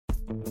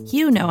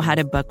You know how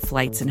to book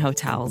flights and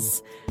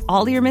hotels.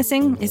 All you're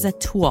missing is a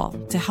tool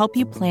to help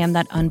you plan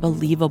that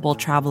unbelievable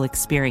travel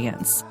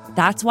experience.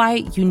 That's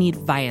why you need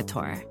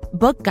Viator.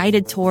 Book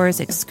guided tours,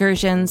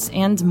 excursions,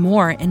 and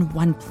more in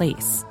one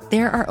place.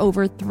 There are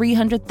over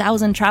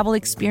 300,000 travel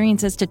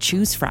experiences to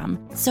choose from,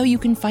 so you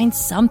can find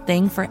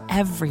something for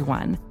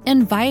everyone.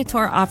 And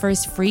Viator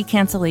offers free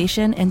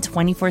cancellation and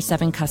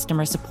 24/7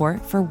 customer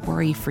support for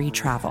worry-free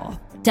travel.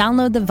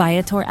 Download the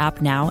Viator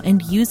app now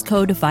and use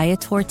code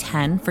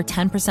Viator10 for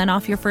 10%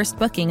 off your first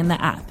booking in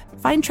the app.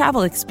 Find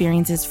travel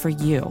experiences for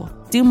you.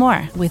 Do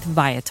more with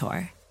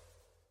Viator.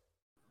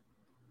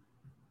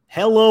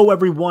 Hello,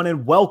 everyone,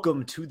 and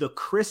welcome to the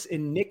Chris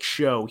and Nick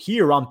Show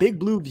here on Big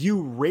Blue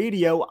View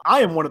Radio. I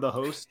am one of the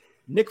hosts,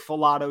 Nick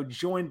Filato,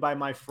 joined by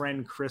my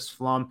friend Chris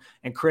Flum.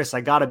 And Chris,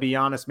 I got to be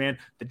honest, man,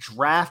 the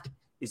draft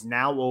is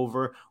now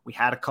over. We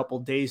had a couple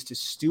days to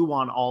stew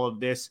on all of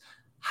this.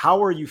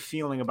 How are you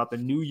feeling about the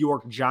New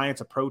York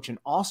Giants approach? And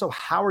also,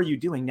 how are you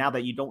doing now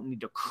that you don't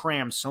need to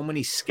cram so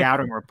many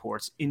scouting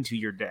reports into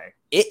your day?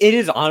 It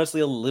is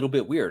honestly a little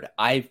bit weird.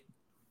 I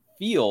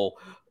feel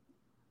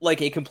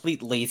like a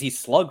complete lazy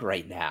slug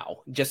right now,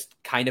 just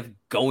kind of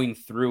going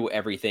through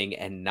everything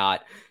and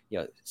not,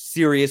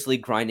 seriously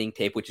grinding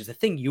tape, which is the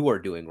thing you are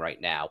doing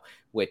right now,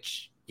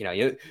 which,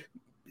 you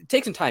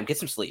take some time, get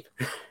some sleep.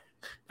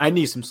 I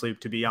need some sleep,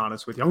 to be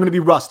honest with you. I'm going to be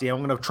rusty. I'm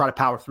going to try to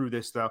power through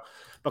this, though.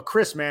 But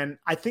Chris, man,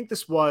 I think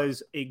this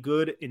was a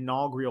good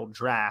inaugural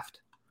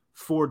draft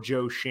for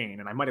Joe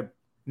Schoen. And I might have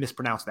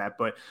mispronounced that,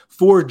 but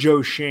for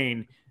Joe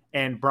Schoen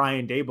and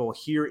Brian Daboll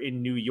here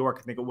in New York.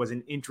 I think it was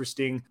an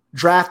interesting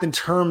draft in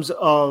terms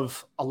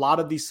of a lot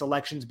of these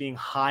selections being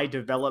high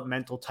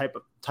developmental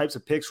types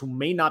of picks who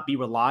may not be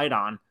relied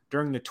on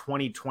during the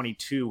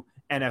 2022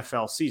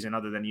 NFL season,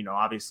 other than,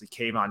 obviously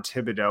Kayvon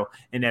Thibodeaux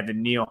and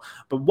Evan Neal.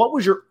 But what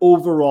was your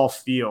overall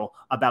feel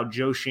about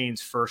Joe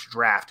Schoen's first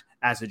draft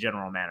as a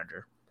general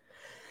manager?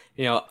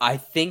 I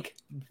think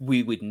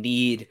we would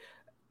need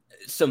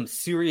some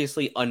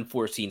seriously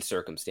unforeseen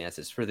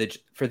circumstances for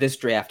this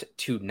draft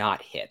to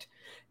not hit.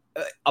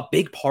 A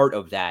big part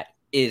of that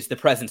is the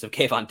presence of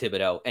Kayvon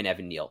Thibodeaux and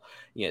Evan Neal.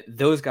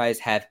 Those guys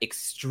have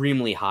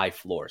extremely high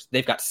floors.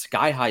 They've got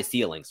sky high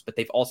ceilings, but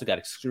they've also got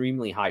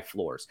extremely high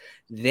floors.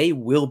 They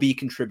will be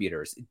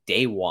contributors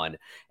day one,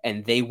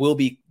 and they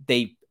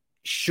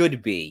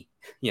should be,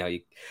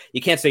 you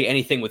can't say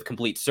anything with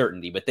complete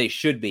certainty, but they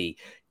should be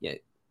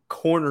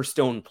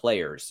cornerstone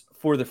players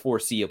for the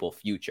foreseeable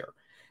future.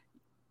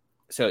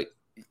 So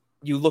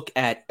you look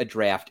at a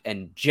draft,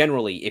 and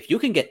generally, if you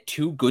can get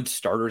two good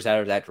starters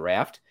out of that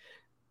draft,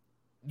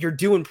 you're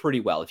doing pretty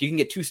well. If you can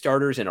get two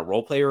starters and a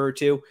role player or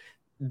two,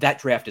 that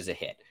draft is a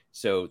hit.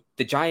 So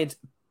the Giants,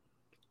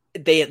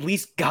 they at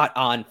least got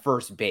on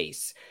first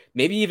base,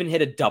 maybe even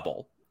hit a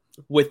double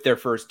with their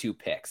first two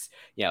picks.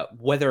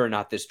 Whether or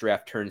not this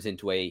draft turns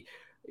into a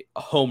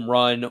home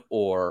run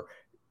or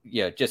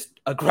just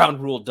a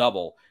ground rule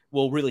double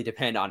will really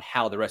depend on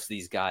how the rest of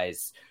these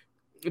guys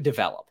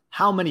develop.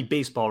 How many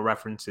baseball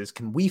references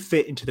can we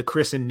fit into the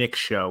Chris and Nick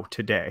Show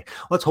today?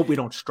 Let's hope we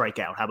don't strike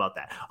out. How about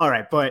that? All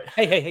right, but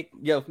hey,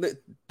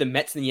 the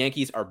Mets and the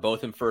Yankees are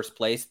both in first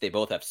place. They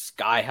both have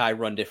sky high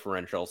run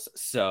differentials.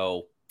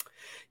 So,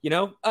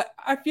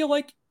 I feel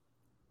like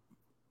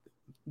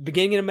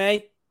beginning of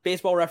May,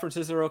 baseball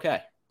references are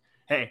okay.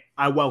 Hey,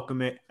 I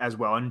welcome it as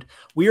well. And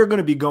we are going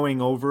to be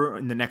going over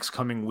in the next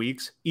coming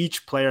weeks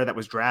each player that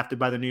was drafted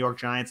by the New York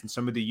Giants and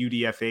some of the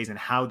UDFAs and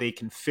how they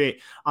can fit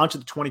onto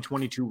the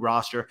 2022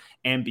 roster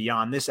and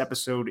beyond. This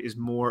episode is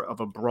more of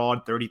a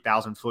broad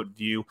 30,000-foot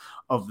view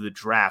of the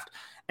draft.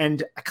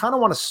 And I kind of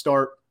want to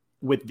start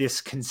with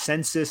this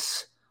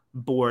consensus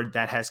board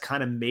that has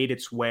kind of made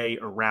its way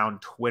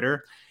around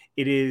Twitter.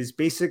 It is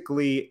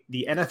basically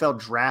the NFL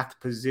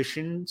draft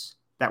positions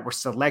that were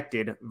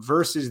selected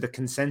versus the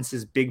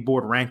consensus big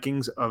board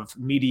rankings of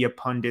media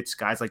pundits,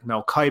 guys like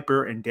Mel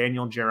Kiper and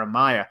Daniel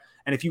Jeremiah.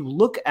 And if you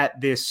look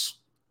at this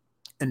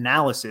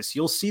analysis,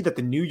 you'll see that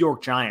the New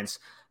York Giants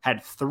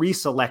had three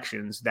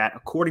selections that,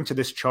 according to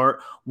this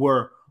chart,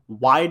 were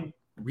wide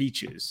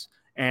reaches.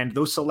 And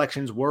those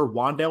selections were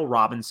Wan'Dale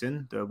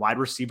Robinson, the wide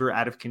receiver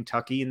out of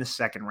Kentucky in the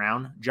second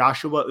round,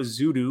 Joshua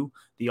Ezeudu,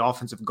 the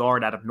offensive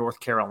guard out of North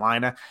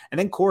Carolina, and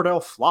then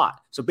Cordell Flott.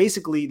 So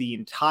basically the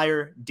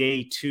entire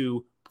day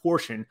two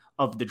portion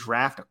of the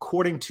draft,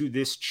 according to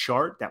this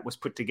chart that was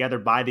put together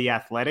by The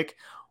Athletic,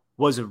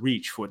 was a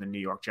reach for the New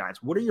York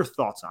Giants. What are your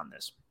thoughts on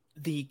this?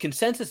 The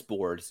consensus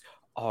boards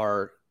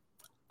are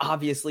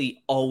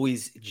obviously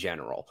always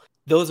general.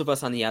 Those of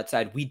us on the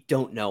outside, we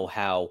don't know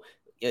how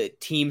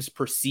teams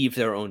perceive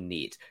their own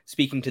needs.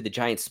 Speaking to the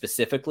Giants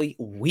specifically,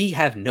 we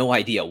have no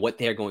idea what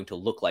they're going to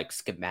look like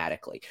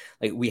schematically.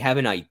 Like, we have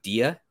an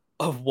idea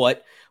of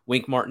what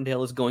Wink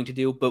Martindale is going to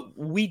do, but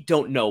we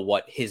don't know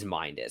what his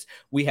mind is.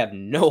 We have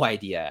no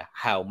idea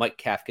how Mike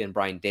Kafka and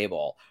Brian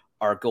Daboll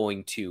are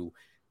going to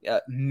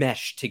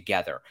mesh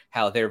together,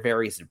 how their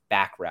various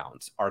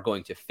backgrounds are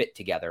going to fit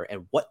together,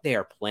 and what they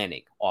are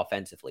planning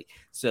offensively.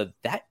 So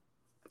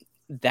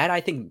that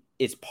I think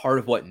is part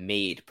of what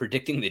made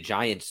predicting the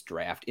Giants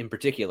draft in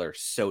particular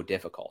so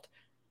difficult.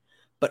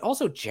 But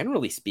also,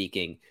 generally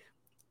speaking,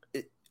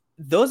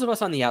 those of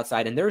us on the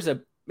outside, and there's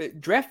a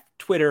draft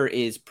Twitter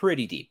is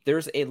pretty deep.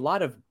 There's a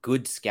lot of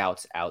good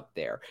scouts out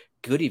there,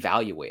 good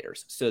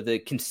evaluators. So the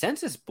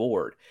consensus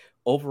board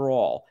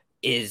overall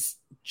is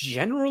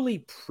generally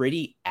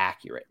pretty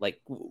accurate. Like,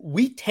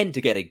 we tend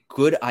to get a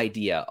good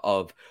idea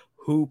of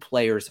who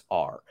players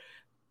are,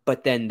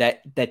 but then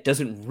that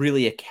doesn't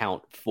really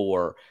account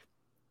for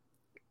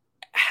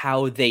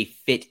how they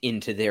fit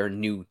into their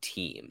new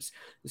teams.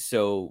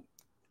 So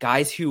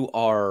guys who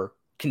are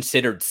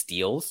considered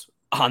steals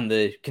on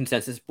the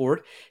consensus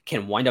board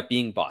can wind up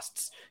being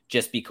busts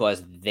just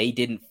because they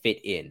didn't fit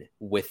in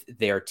with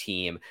their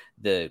team.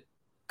 The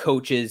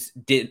coaches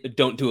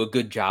don't do a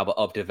good job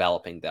of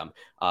developing them.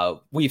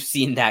 We've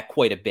seen that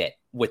quite a bit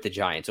with the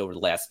Giants over the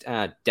last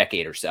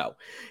decade or so.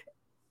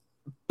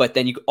 But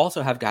then you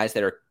also have guys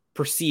that are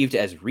perceived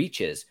as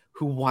reaches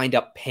who wind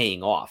up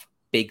paying off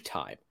big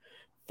time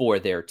for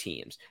their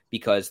teams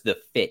because the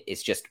fit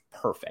is just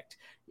perfect.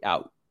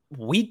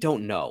 We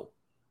don't know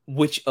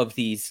which of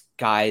these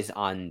guys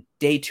on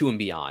day 2 and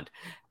beyond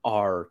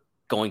are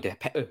going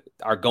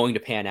to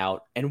pan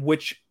out and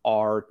which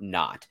are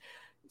not.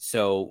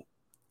 So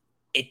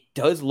it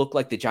does look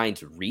like the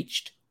Giants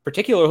reached,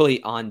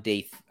 particularly on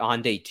day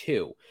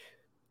 2,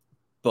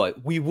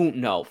 but we won't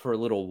know for a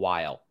little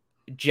while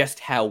just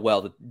how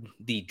well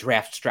the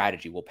draft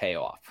strategy will pay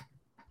off.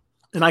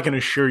 And I can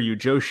assure you,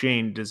 Joe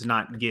Schoen does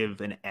not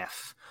give an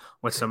F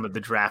what some of the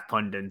draft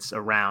pundits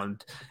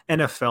around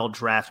NFL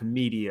draft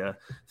media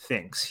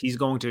thinks. He's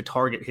going to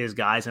target his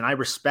guys, and I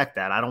respect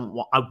that.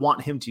 I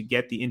want him to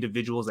get the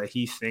individuals that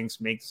he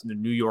thinks makes the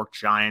New York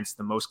Giants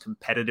the most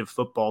competitive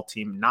football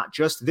team, not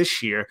just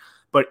this year,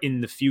 but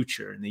in the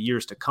future, in the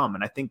years to come.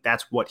 And I think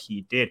that's what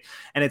he did.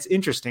 And it's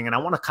interesting, and I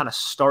want to kind of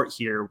start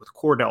here with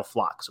Cordell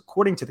Flott. So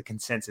according to the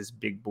consensus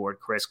big board,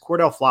 Chris,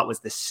 Cordell Flott was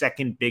the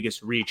second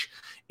biggest reach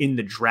in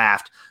the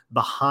draft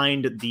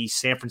behind the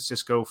San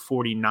Francisco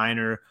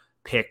 49er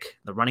pick,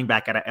 the running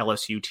back out of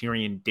LSU,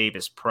 Tyrion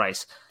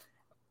Davis-Price.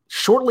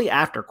 Shortly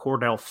after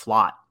Cordell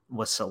Flott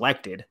was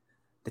selected,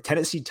 the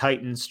Tennessee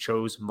Titans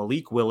chose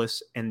Malik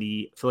Willis and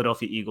the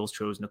Philadelphia Eagles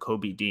chose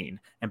Nakobe Dean.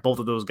 And both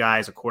of those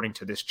guys, according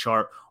to this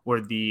chart, were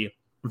the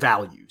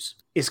values.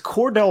 Is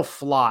Cordell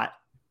Flott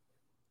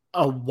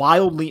a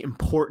wildly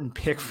important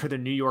pick for the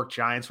New York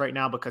Giants right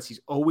now because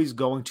he's always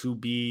going to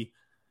be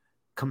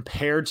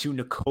compared to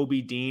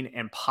Nakobe Dean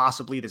and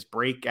possibly this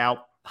breakout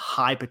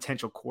high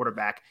potential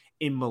quarterback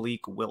in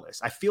Malik Willis?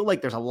 I feel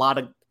like there's a lot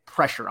of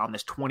pressure on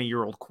this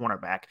 20-year-old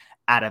cornerback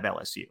out of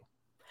LSU.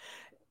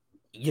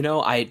 You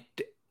know, I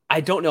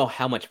don't know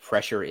how much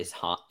pressure is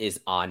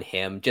on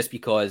him just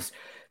because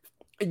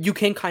you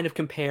can kind of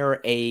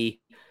compare a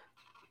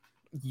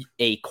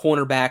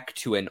cornerback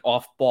to an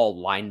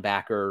off-ball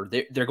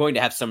linebacker. They're going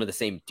to have some of the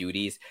same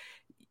duties.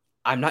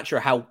 I'm not sure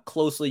how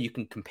closely you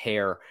can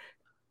compare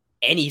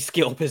any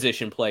skill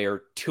position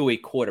player to a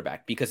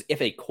quarterback, because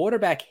if a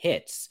quarterback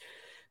hits,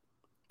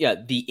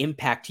 the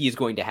impact he is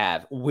going to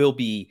have will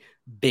be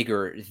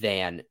bigger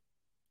than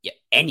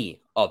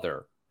any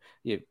other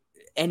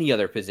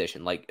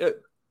position. Like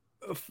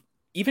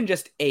even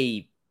just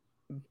a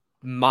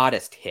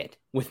modest hit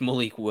with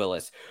Malik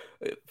Willis,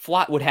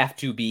 Flott would have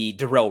to be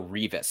Darrelle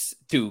Revis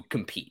to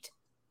compete.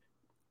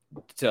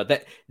 So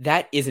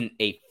that isn't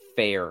a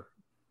fair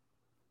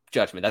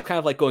judgment. That's kind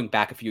of like going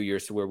back a few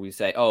years to where we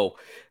say,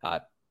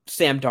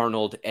 Sam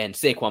Darnold and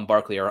Saquon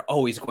Barkley are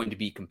always going to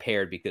be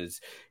compared because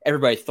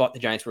everybody thought the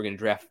Giants were going to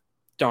draft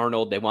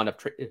Darnold. They wound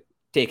up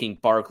taking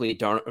Barkley.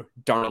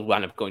 Darnold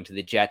wound up going to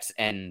the Jets.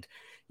 And,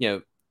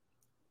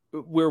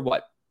 we're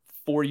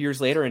 4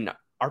 years later, and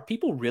are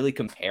people really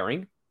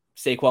comparing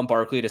Saquon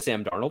Barkley to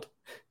Sam Darnold?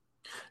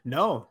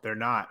 No, they're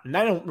not. And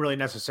I don't really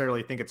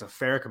necessarily think it's a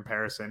fair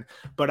comparison,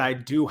 but I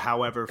do,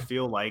 however,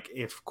 feel like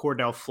if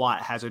Cordell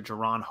Flott has a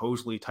Jaron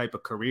Hosley type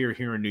of career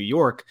here in New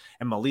York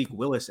and Malik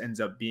Willis ends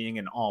up being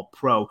an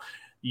all-pro,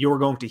 you're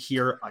going to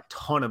hear a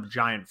ton of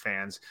Giant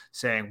fans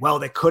saying, well,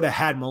 they could have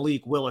had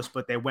Malik Willis,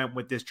 but they went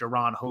with this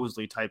Jaron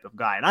Hosley type of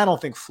guy. And I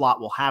don't think Flott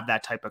will have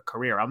that type of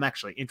career. I'm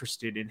actually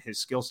interested in his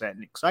skill set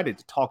and excited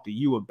to talk to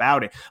you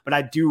about it. But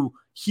I do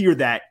hear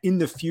that in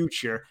the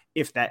future,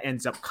 if that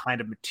ends up kind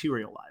of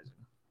materializing.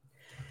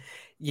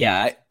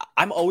 Yeah,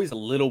 I'm always a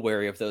little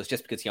wary of those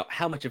just because,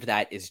 how much of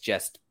that is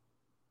just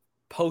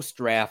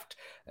post-draft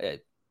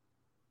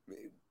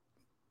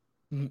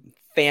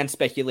fan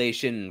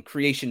speculation,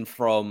 creation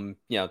from,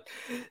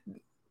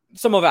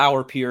 some of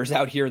our peers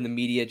out here in the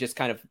media, just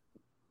kind of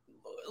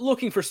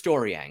looking for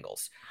story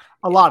angles.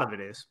 A lot of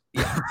it is.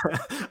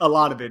 A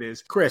lot of it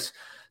is. Chris,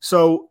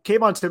 so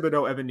Kayvon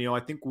Thibodeaux, Evan Neal, I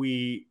think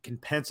we can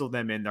pencil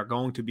them in. They're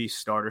going to be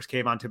starters.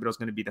 Kayvon Thibodeaux is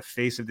going to be the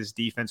face of this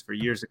defense for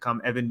years to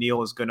come. Evan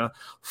Neal is going to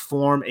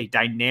form a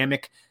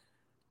dynamic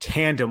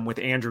tandem with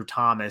Andrew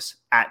Thomas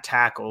at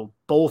tackle,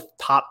 both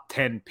top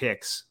 10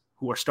 picks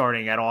who are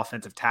starting at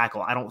offensive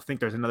tackle. I don't think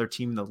there's another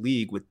team in the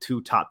league with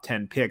 2 top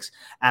 10 picks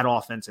at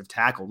offensive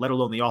tackle, let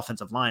alone the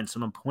offensive line.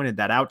 Someone pointed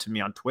that out to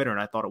me on Twitter, and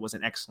I thought it was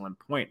an excellent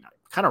point. I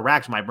kind of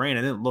racked my brain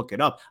and didn't look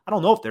it up. I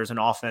don't know if there's an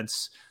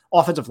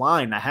offensive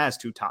line that has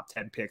 2 top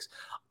 10 picks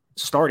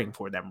starting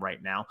for them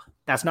right now.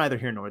 That's neither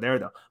here nor there,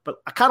 though. But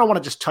I kind of want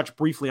to just touch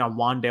briefly on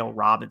Wan'Dale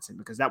Robinson,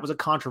 because that was a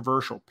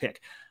controversial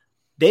pick.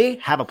 They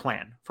have a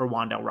plan for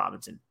Wan'Dale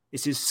Robinson.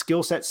 Is his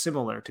skill set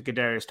similar to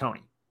Kadarius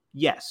Toney?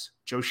 Yes.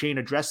 Joe Schoen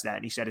addressed that.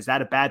 And he said, is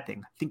that a bad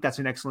thing? I think that's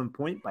an excellent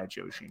point by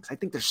Joe Schoen. I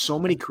think there's so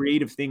many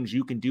creative things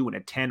you can do in a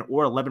 10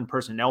 or 11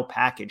 personnel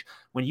package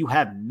when you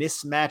have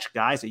mismatched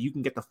guys that you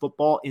can get the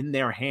football in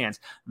their hands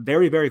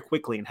very, very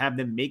quickly and have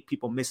them make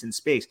people miss in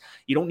space.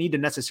 You don't need to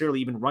necessarily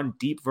even run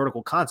deep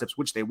vertical concepts,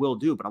 which they will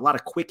do, but a lot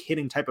of quick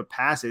hitting type of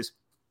passes,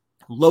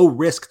 low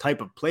risk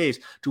type of plays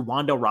to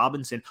Wan'Dale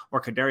Robinson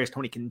or Kadarius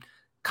Toney can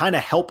kind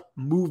of help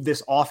move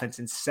this offense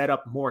and set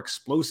up more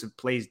explosive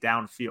plays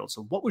downfield.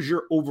 So what was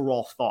your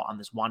overall thought on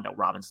this Wan'Dale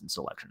Robinson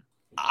selection?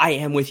 I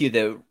am with you.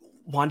 The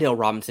Wan'Dale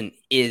Robinson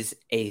is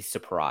a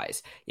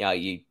surprise.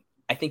 I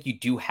think you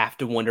do have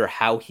to wonder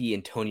how he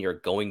and Toney are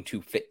going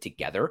to fit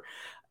together.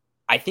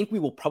 I think we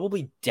will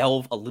probably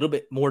delve a little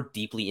bit more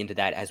deeply into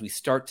that as we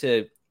start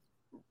to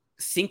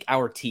sink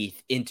our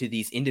teeth into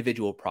these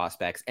individual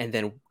prospects. And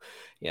then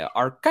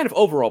our kind of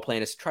overall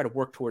plan is to try to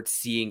work towards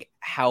seeing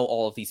how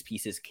all of these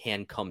pieces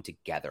can come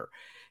together.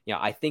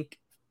 I think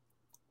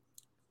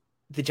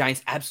the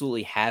Giants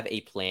absolutely have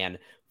a plan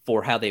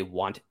for how they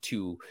want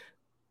to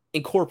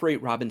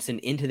incorporate Robinson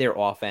into their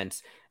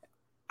offense.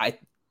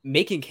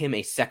 Making him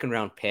a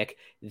second-round pick,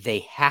 they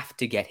have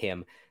to get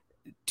him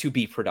to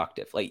be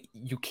productive. Like,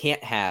 you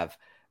can't have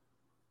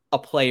a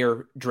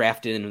player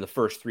drafted in the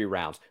first 3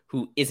 rounds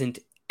who isn't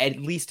at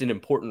least an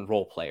important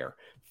role player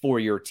for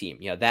your team.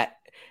 That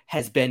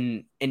has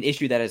been an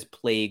issue that has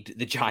plagued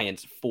the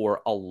Giants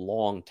for a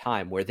long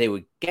time, where they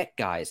would get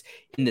guys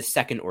in the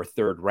 2nd or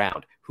 3rd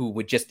round who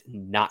would just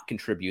not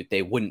contribute.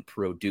 They wouldn't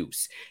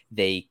produce.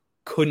 They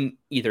couldn't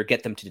either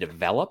get them to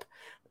develop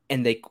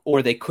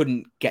or they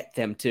couldn't get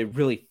them to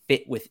really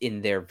fit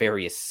within their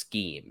various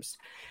schemes.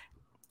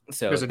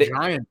 So there's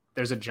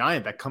a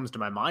giant that comes to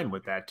my mind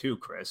with that too,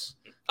 Chris.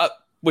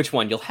 Which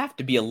one? You'll have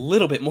to be a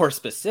little bit more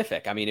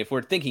specific. I mean, if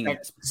we're thinking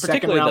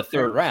particularly the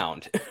 3rd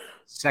round.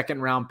 2nd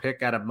round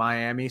pick out of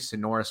Miami,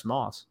 Sonoris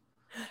Moss.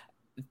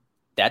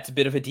 That's a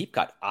bit of a deep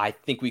cut. I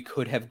think we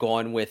could have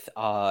gone with,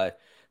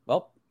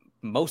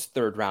 most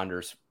 3rd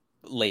rounders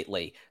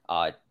lately.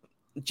 Jaron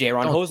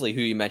Hosley,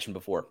 who you mentioned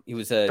before. He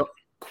was a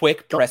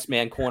quick press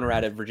man corner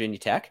out of Virginia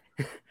Tech.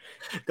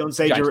 Don't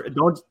say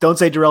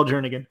Jarrell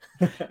Jernigan.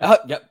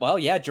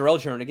 Jarrell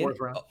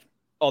Jernigan.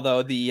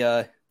 Although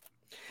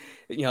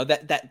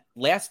that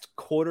last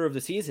quarter of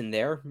the season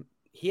there,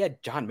 he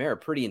had John Mara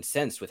pretty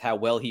incensed with how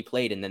well he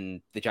played, and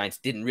then the Giants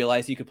didn't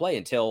realize he could play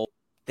until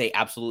they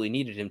absolutely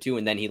needed him to,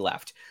 and then he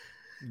left.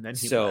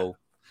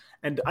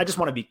 And I just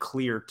want to be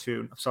clear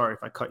too. I'm sorry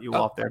if I cut you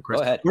off there, Chris.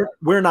 Go ahead.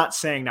 We're not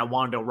saying that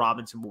Wan'Dale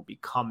Robinson will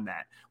become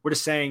that. We're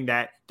just saying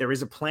that there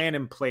is a plan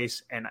in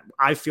place, and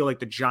I feel like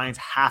the Giants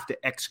have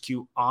to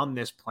execute on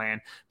this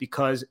plan,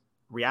 because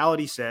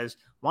reality says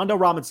Wan'Dale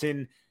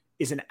Robinson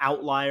is an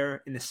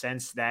outlier in the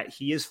sense that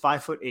he is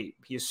 5'8".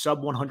 He is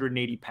sub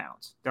 180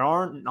 pounds. There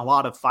aren't a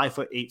lot of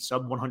 5'8",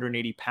 sub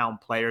 180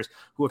 pound players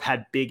who have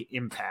had big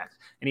impact.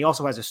 And he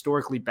also has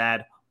historically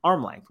bad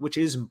arm length, which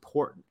is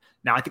important.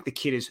 Now, I think the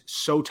kid is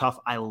so tough.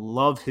 I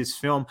love his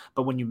film.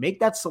 But when you make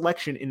that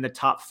selection in the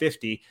top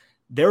 50,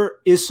 there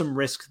is some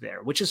risk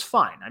there, which is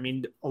fine. I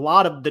mean, a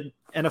lot of the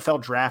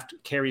NFL draft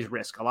carries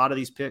risk. A lot of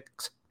these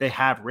picks, they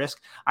have risk.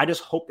 I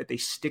just hope that they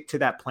stick to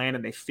that plan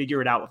and they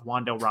figure it out with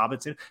Wan'Dale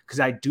Robinson, because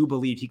I do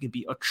believe he can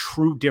be a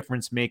true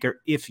difference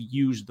maker if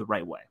used the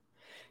right way.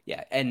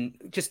 Yeah, and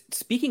just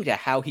speaking to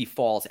how he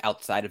falls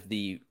outside of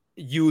the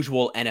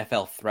usual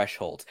NFL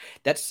thresholds,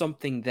 that's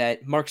something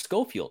that Mark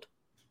Schofield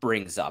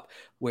brings up,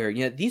 where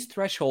these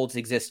thresholds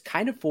exist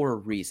kind of for a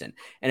reason,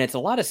 and it's a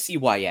lot of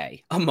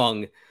CYA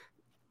among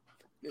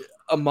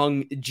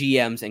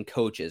GMs and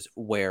coaches,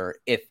 where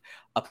if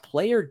a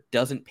player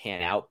doesn't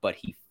pan out but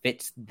he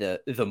fits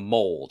the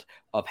mold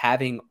of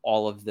having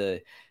all of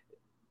the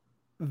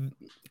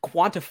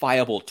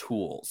quantifiable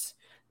tools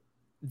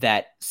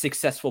that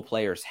successful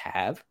players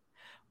have,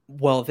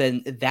 well,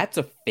 then that's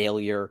a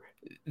failure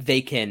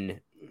they can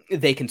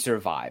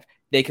survive.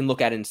 They can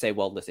look at it and say,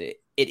 well, listen,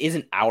 it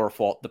isn't our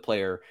fault the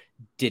player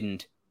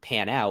didn't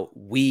pan out.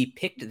 We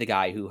picked the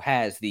guy who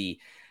has the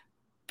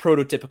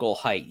prototypical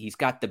height. He's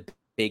got the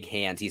big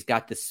hands. He's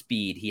got the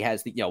speed. He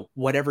has the,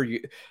 whatever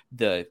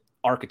the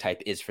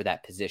archetype is for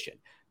that position.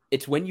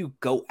 It's when you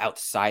go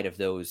outside of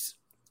those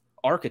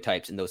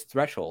archetypes and those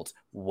thresholds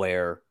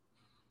where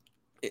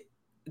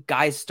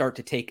guys start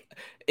to take,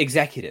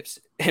 executives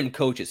and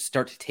coaches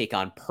start to take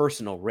on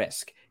personal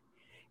risk.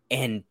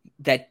 And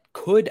that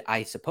could,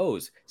 I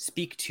suppose,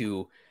 speak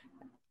to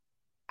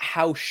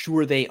how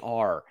sure they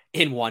are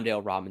in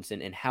Wan'Dale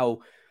Robinson and how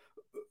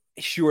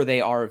sure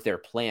they are of their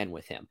plan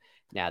with him.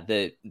 Now,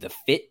 the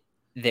fit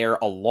there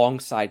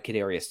alongside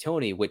Kadarius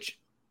Toney, which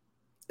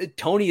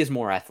Tony is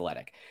more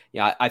athletic.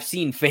 I've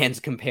seen fans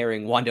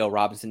comparing Wan'Dale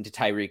Robinson to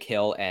Tyreek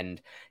Hill,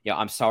 and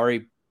I'm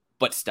sorry,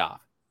 but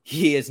stop.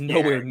 He is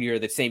nowhere near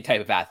the same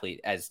type of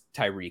athlete as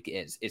Tyreek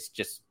is. It's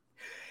just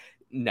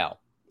no.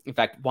 In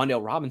fact,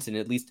 Wan'Dale Robinson,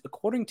 at least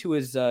according to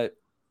his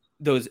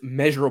those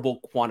measurable,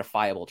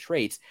 quantifiable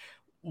traits,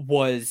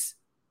 was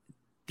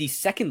the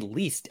second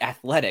least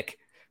athletic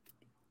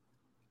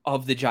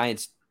of the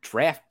Giants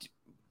draft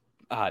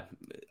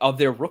of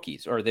their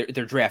rookies or their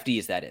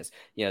draftees. That is,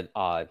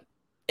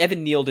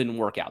 Evan Neal didn't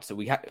work out, so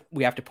we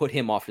have to put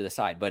him off to the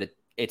side. But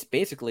it's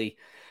basically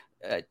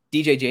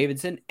DJ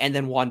Davidson and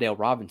then Wan'Dale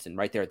Robinson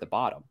right there at the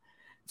bottom.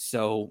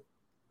 So,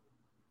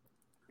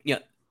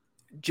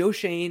 Joe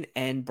Schoen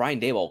and Brian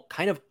Daboll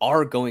kind of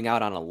are going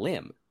out on a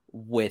limb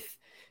with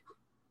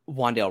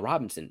Wan'Dale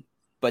Robinson,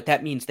 but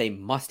that means they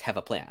must have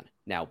a plan.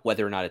 Now,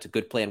 whether or not it's a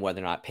good plan,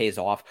 whether or not it pays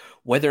off,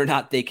 whether or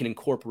not they can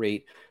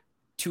incorporate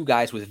two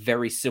guys with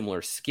very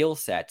similar skill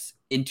sets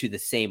into the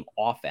same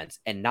offense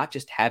and not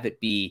just have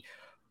it be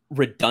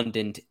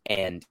redundant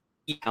and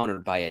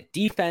countered by a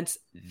defense,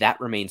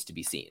 that remains to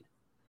be seen.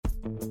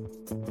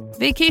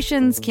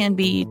 Vacations can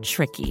be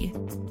tricky.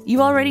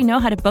 You already know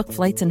how to book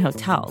flights and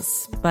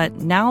hotels, but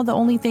now the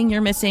only thing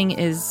you're missing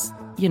is,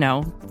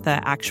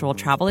 the actual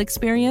travel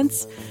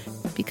experience.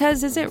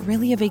 Because is it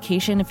really a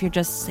vacation if you're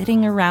just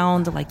sitting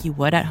around like you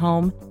would at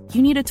home?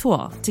 You need a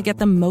tool to get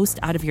the most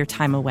out of your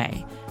time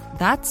away.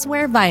 That's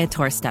where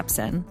Viator steps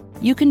in.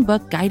 You can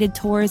book guided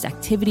tours,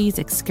 activities,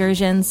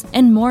 excursions,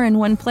 and more in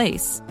one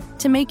place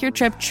to make your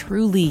trip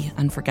truly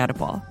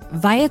unforgettable.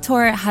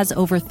 Viator has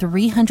over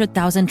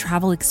 300,000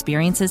 travel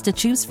experiences to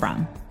choose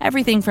from.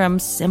 Everything from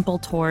simple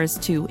tours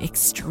to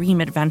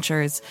extreme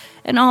adventures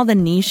and all the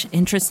niche,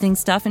 interesting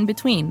stuff in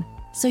between.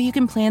 So you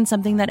can plan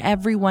something that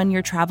everyone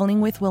you're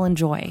traveling with will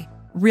enjoy.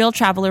 Real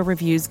traveler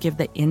reviews give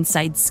the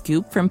inside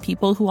scoop from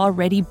people who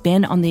already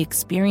been on the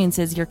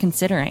experiences you're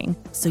considering,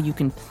 so you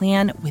can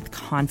plan with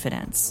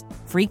confidence.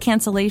 Free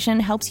cancellation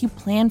helps you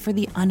plan for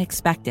the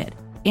unexpected.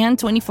 And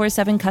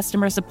 24/7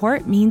 customer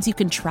support means you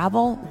can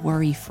travel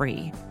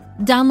worry-free.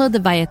 Download the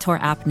Viator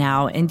app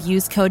now and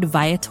use code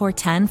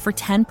Viator10 for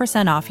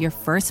 10% off your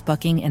first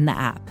booking in the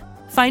app.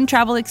 Find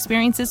travel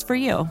experiences for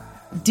you.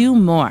 Do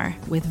more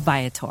with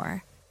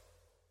Viator.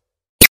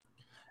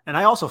 And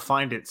I also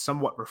find it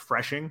somewhat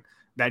refreshing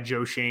that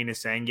Joe Schoen is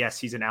saying, yes,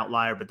 he's an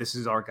outlier, but this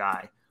is our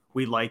guy.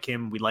 We like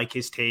him. We like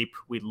his tape.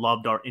 We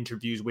loved our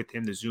interviews with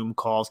him, the Zoom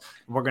calls.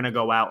 And we're going to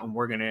go out and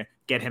we're going to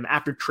get him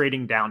after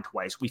trading down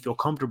twice. We feel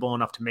comfortable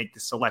enough to make the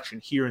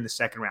selection here in the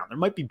second round. There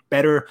might be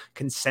better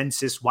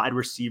consensus wide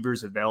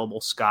receivers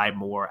available: Sky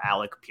Moore,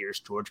 Alec Pierce,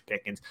 George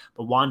Pickens.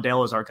 But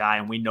Wan'Dale is our guy,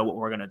 and we know what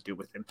we're going to do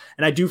with him.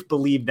 And I do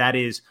believe that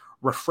is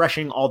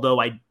refreshing, although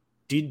I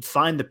did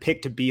find the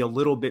pick to be a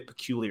little bit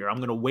peculiar. I'm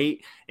going to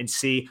wait and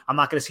see. I'm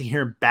not going to sit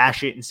here and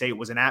bash it and say it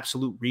was an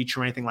absolute reach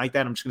or anything like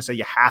that. I'm just going to say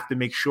you have to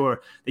make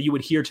sure that you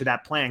adhere to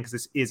that plan because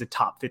this is a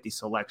top 50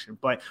 selection.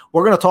 But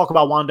we're going to talk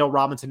about Wan'Dale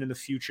Robinson in the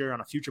future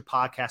on a future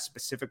podcast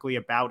specifically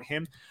about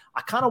him.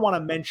 I kind of want to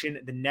mention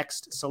the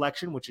next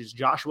selection, which is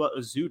Joshua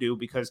Ezeudu,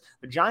 because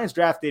the Giants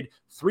drafted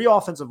 3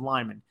 offensive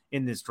linemen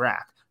in this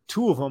draft.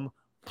 2 of them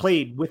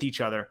played with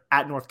each other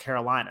at North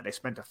Carolina. They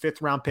spent a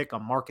 5th-round pick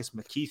on Marcus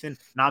McKeithen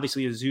and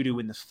obviously Ezeudu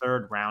in the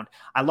 3rd round.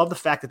 I love the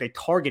fact that they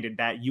targeted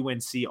that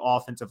UNC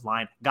offensive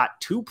line, got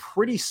 2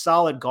 pretty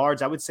solid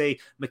guards. I would say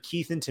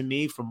McKeithen, to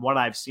me, from what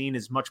I've seen,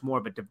 is much more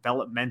of a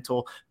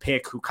developmental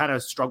pick who kind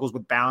of struggles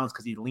with balance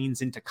because he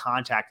leans into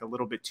contact a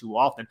little bit too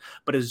often.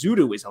 But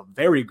Ezeudu is a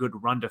very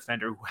good run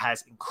defender who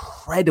has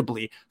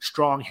incredibly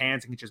strong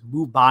hands and can just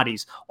move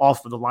bodies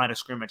off of the line of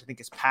scrimmage. I think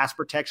his pass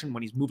protection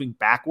when he's moving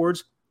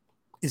backwards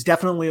is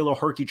definitely a little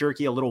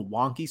herky-jerky, a little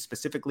wonky,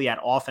 specifically at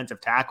offensive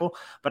tackle.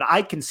 But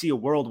I can see a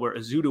world where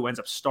Ezeudu ends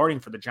up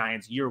starting for the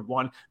Giants year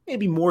 1,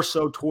 maybe more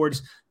so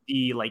towards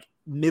the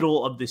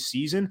middle of the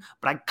season.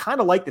 But I kind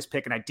of like this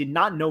pick, and I did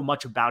not know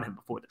much about him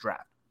before the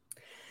draft.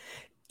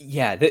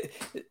 Yeah,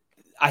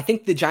 I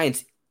think the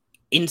Giants'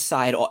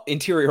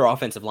 interior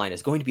offensive line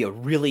is going to be a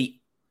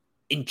really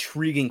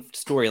intriguing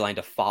storyline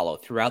to follow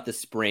throughout the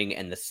spring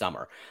and the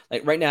summer.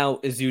 Like right now,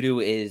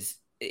 Ezeudu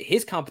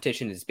his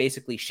competition is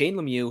basically Shane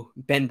Lemieux,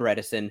 Ben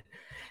Bredeson,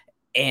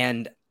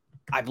 and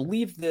I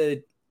believe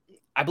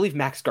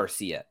Max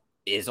Garcia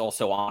is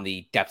also on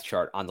the depth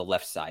chart on the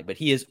left side, but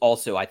he is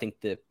also, I think,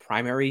 the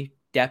primary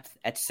depth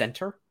at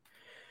center.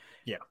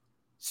 Yeah.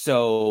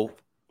 So,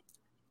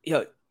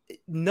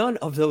 none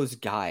of those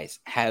guys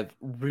have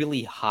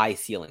really high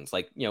ceilings.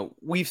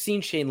 We've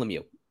seen Shane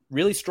Lemieux,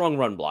 really strong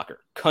run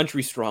blocker,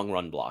 country strong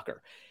run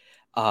blocker.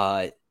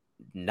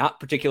 Not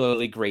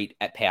particularly great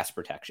at pass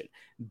protection.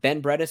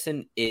 Ben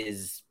Bredeson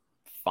is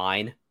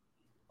fine.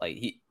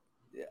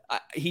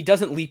 He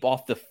doesn't leap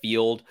off the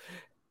field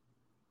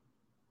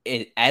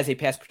as a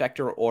pass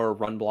protector or a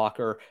run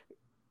blocker,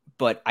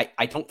 but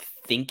I don't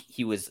think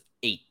he was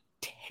a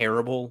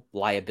terrible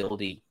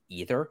liability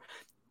either.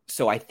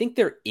 So I think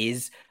there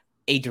is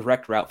a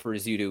direct route for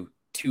Ezeudu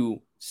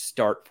to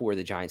start for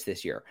the Giants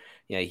this year.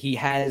 He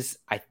has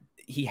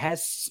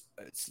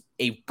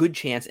a good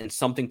chance and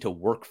something to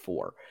work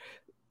for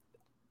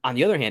On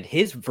the other hand,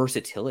 his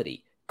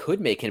versatility could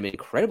make him an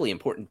incredibly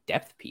important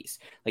depth piece.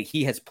 Like,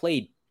 he has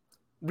played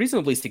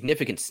reasonably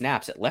significant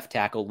snaps at left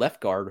tackle,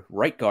 left guard,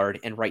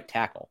 and right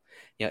tackle.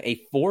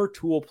 A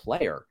 4-tool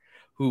player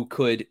who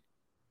could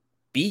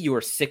be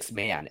your sixth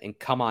man and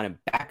come on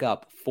and back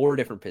up 4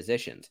 different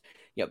positions.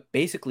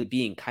 Basically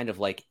being kind of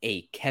like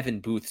a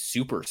Kevin Booth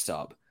super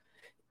sub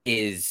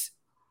is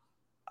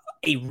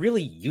a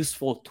really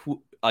useful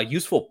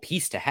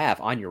piece to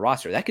have on your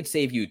roster. That could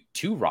save you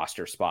 2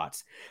 roster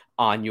spots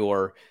on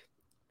your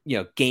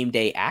game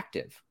day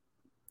active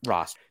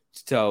roster.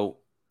 So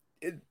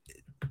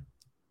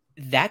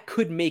that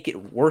could make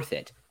it worth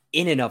it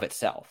in and of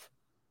itself.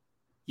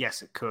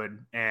 Yes, it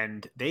could.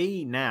 And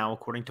they now,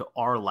 according to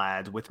our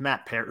lads, with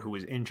Matt Parrott, who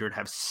was injured,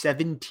 have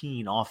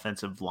 17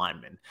 offensive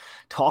linemen.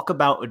 Talk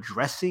about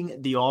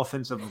addressing the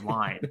offensive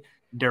line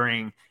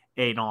during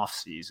an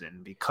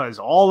offseason, because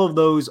all of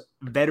those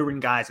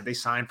veteran guys that they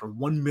signed for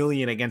 $1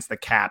 million against the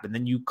cap, and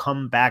then you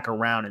come back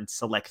around and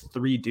select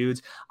 3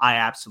 dudes, I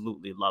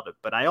absolutely love it.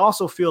 But I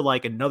also feel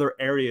like another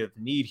area of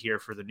need here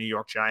for the New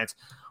York Giants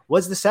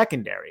was the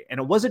secondary, and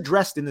it was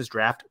addressed in this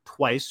draft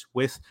twice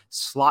with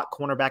slot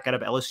cornerback out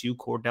of LSU,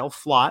 Cordell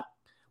Flott,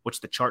 which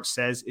the chart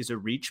says is a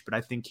reach, but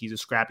I think he's a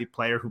scrappy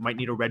player who might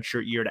need a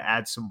redshirt year to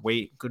add some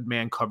weight, good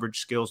man coverage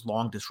skills,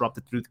 long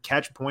disrupted through the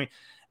catch point,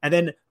 and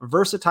then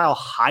versatile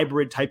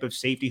hybrid type of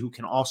safety who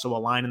can also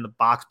align in the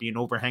box, be an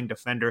overhang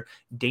defender,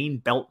 Dane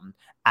Belton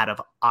out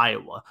of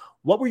Iowa.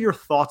 What were your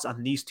thoughts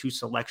on these 2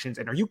 selections,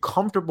 and are you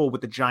comfortable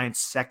with the Giants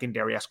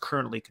secondary as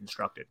currently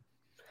constructed?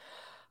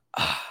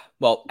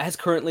 Well, as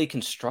currently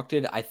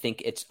constructed, I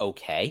think it's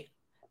okay.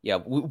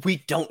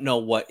 We don't know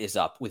what is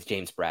up with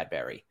James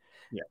Bradberry.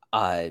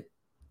 Yeah.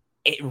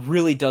 It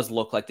really does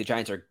look like the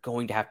Giants are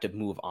going to have to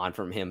move on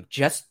from him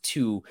just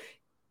to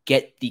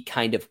get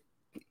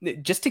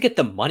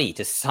the money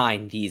to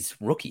sign these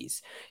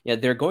rookies.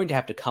 They're going to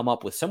have to come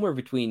up with somewhere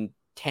between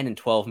 $10 and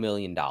 $12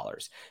 million.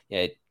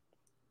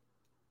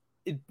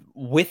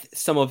 With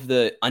some of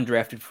the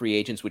undrafted free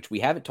agents, which we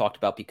haven't talked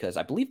about because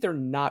I believe they're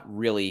not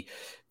really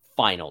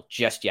final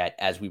just yet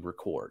as we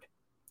record.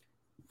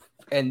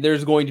 And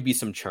there's going to be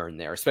some churn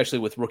there, especially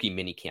with rookie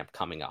minicamp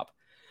coming up.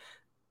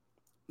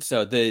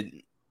 So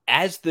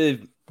as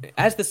the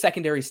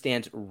secondary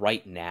stands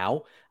right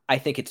now, I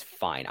think it's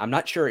fine. I'm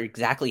not sure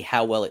exactly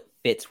how well it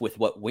fits with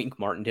what Wink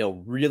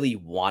Martindale really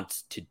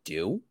wants to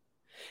do,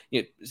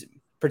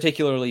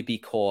 particularly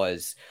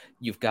because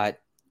you've got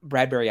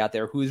Bradberry out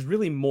there who is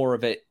really more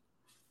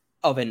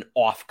of an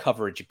off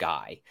coverage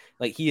guy.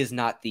 Like, he is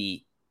not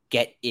the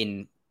get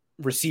in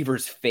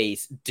receiver's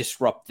face,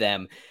 disrupt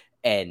them,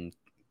 and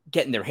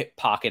get in their hip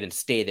pocket and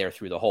stay there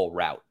through the whole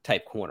route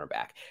type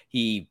cornerback.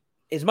 He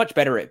is much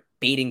better at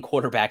baiting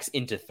quarterbacks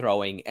into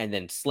throwing and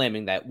then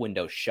slamming that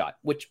window shut,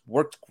 which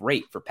worked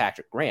great for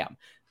Patrick Graham.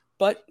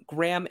 But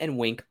Graham and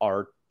Wink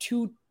are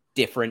 2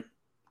 different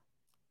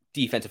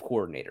defensive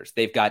coordinators.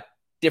 They've got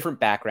different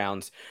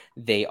backgrounds.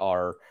 They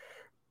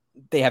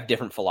have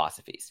different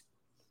philosophies.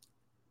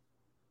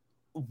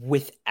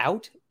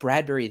 Without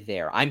Bradberry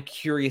there, I'm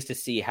curious to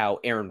see how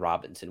Aaron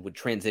Robinson would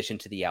transition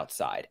to the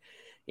outside.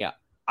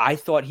 I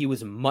thought he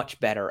was much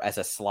better as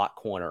a slot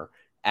corner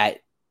at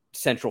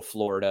Central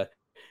Florida.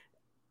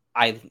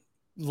 I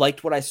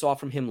liked what I saw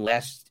from him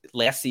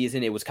last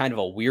season. It was kind of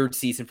a weird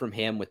season from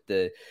him with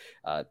the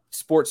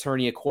sports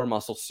hernia core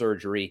muscle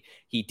surgery.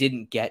 He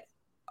didn't get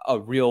a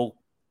real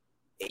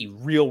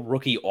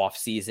rookie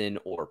offseason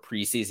or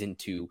preseason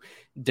to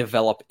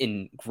develop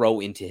and grow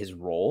into his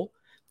role.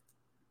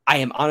 I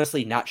am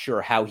honestly not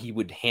sure how he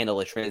would handle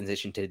a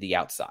transition to the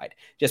outside,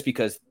 just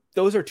because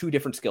those are 2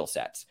 different skill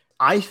sets.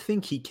 I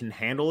think he can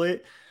handle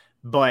it,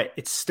 but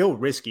it's still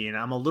risky, and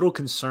I'm a little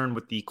concerned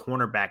with the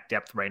cornerback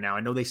depth right now. I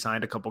know they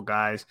signed a couple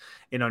guys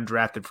in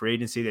undrafted free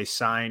agency. They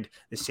signed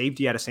the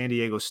safety out of San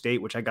Diego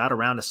State, which I got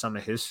around to some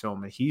of his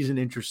film, and he's an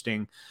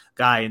interesting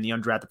guy in the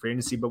undrafted free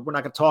agency, but we're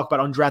not going to talk about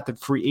undrafted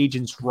free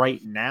agents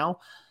right now.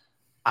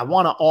 I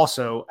want to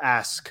also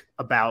ask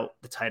about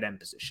the tight end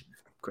position,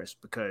 Chris,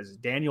 because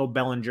Daniel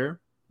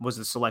Bellinger was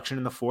the selection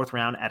in the 4th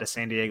round out of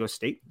San Diego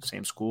State,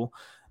 same school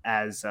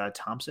as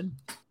Thompson.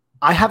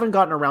 I haven't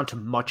gotten around to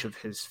much of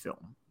his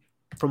film.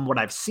 From what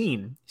I've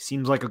seen,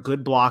 seems like a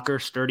good blocker,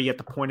 sturdy at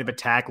the point of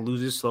attack,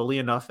 loses slowly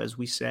enough, as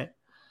we said.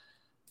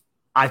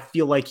 I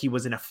feel like he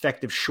was an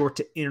effective short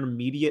to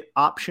intermediate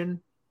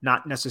option,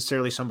 not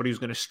necessarily somebody who's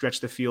going to stretch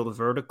the field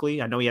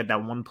vertically. I know he had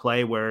that one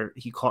play where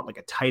he caught like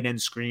a tight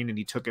end screen and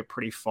he took it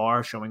pretty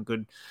far, showing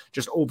good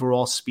just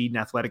overall speed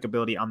and athletic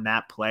ability on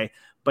that play.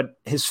 But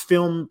his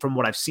film, from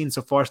what I've seen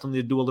so far, still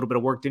need to do a little bit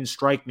of work, didn't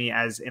strike me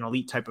as an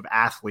elite type of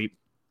athlete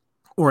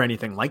or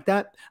anything like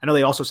that. I know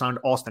they also signed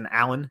Austin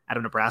Allen out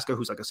of Nebraska,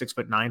 who's like a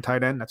 6'9"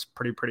 tight end. That's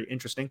pretty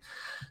interesting.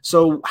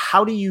 So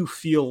how do you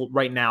feel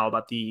right now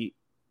about the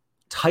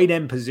tight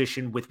end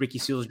position with Ricky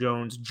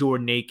Seals-Jones,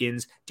 Jordan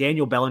Akins,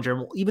 Daniel Bellinger,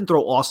 and we'll even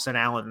throw Austin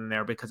Allen in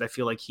there because I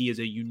feel like he is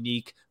a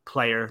unique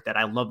player that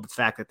I love the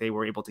fact that they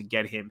were able to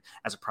get him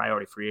as a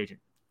priority free agent.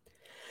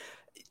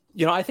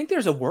 I think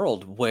there's a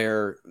world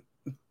where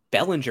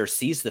Bellinger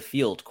sees the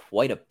field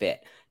quite a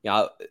bit.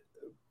 Yeah,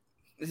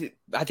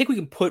 I think we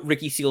can put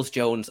Ricky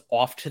Seals-Jones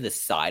off to the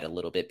side a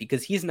little bit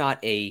because he's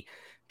not a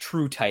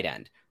true tight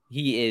end.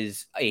 He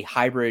is a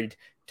hybrid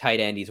tight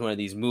end. He's one of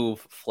these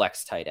move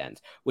flex tight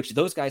ends, which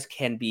those guys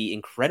can be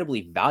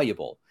incredibly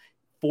valuable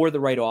for the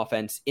right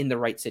offense in the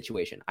right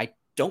situation. I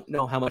don't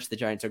know how much the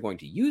Giants are going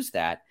to use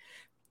that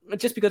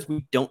just because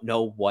we don't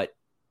know what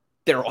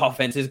their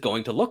offense is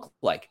going to look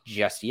like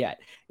just yet.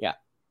 Yeah.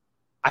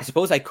 I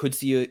suppose I could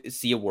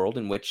see a world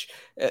in which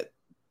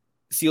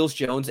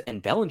Seals-Jones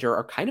and Bellinger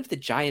are kind of the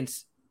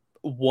Giants'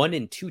 1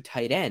 and 2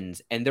 tight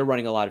ends, and they're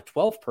running a lot of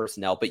 12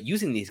 personnel, but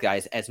using these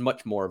guys as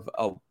much more of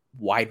a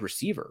wide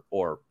receiver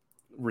or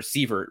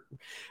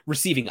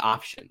receiving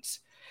options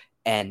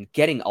and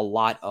getting a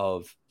lot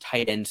of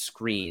tight end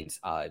screens,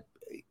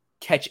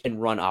 catch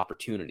and run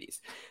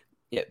opportunities.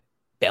 Yeah,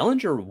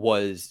 Bellinger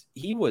was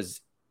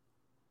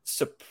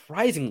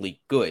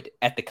surprisingly good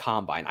at the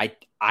combine.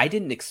 I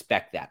didn't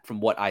expect that from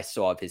what I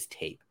saw of his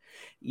tape.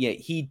 Yeah,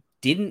 he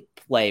didn't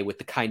play with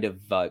the kind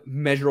of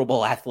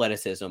measurable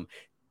athleticism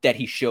that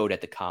he showed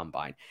at the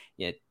combine.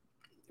 Yeah,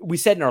 we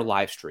said in our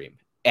live stream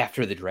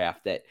after the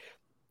draft that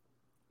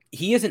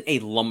he isn't a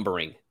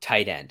lumbering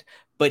tight end,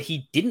 but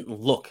he didn't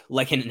look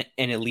like an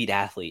elite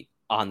athlete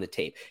on the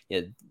tape.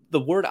 Yeah, the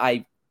word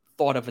I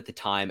thought of at the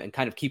time and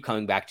kind of keep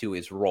coming back to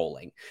is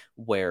rolling,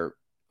 where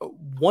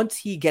once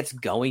he gets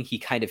going, he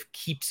kind of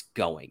keeps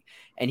going,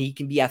 and he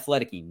can be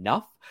athletic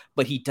enough,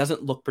 but he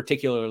doesn't look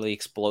particularly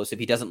explosive.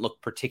 He doesn't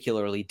look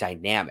particularly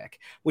dynamic,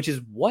 which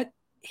is what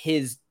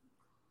his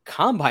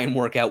combine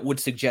workout would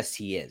suggest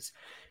he is.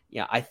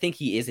 Yeah, I think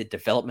he is a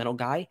developmental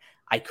guy.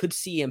 I could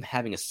see him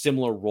having a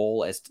similar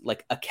role as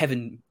like a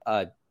Kevin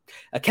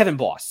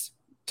Boss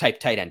type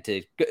tight end,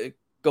 to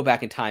go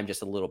back in time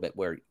just a little bit,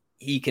 where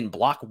he can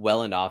block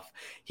well enough.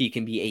 He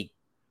can be a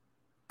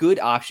good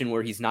option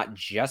where he's not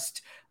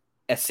just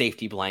a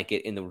safety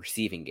blanket in the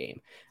receiving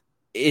game.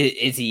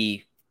 Is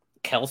he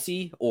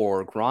Kelsey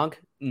or Gronk?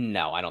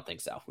 No, I don't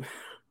think so.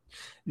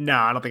 No,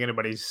 I don't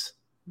think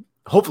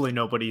hopefully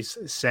nobody's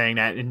saying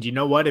that. And you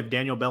know what? If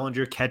Daniel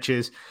Bellinger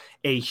catches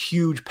a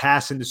huge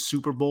pass in the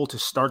Super Bowl to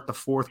start the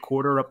fourth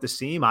quarter up the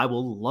seam, I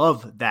will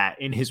love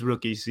that in his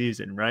rookie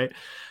season, right?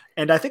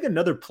 And I think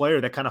another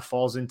player that kind of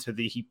falls into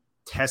he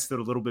tested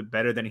a little bit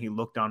better than he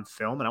looked on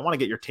film, and I want to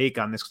get your take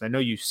on this because I know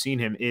you've seen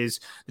him, is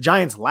the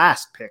Giants'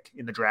 last pick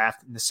in the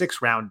draft in the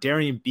 6th round,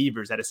 Darian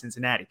Beavers out of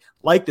Cincinnati.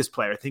 Like this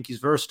player, I think he's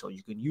versatile.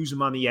 You can use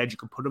him on the edge. You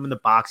can put him in the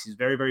box. He's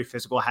very, very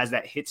physical, has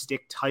that hit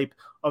stick type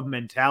of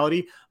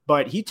mentality,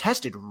 but he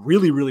tested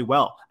really, really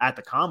well at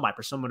the combine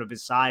for someone of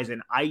his size,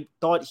 and I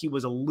thought he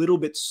was a little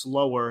bit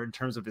slower in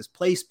terms of his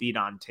play speed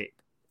on tape.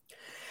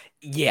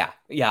 Yeah,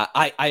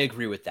 I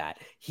agree with that.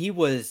 He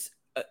was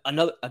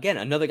another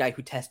guy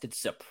who tested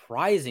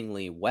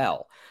surprisingly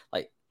well.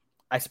 Like,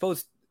 I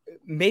suppose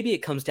maybe it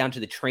comes down to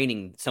the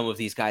training some of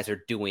these guys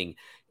are doing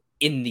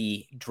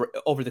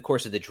over the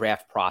course of the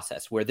draft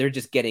process, where they're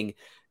just getting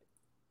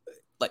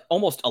like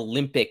almost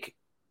Olympic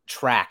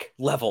track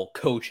level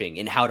coaching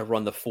in how to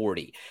run the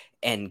 40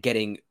 and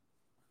getting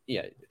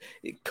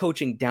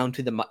coaching down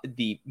to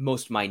the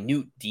most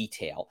minute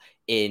detail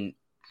in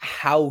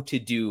how to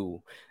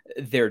do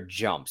their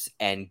jumps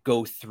and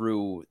go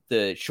through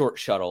the short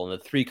shuttle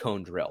and the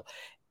 3-cone drill.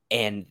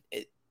 And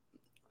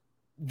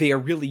they are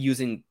really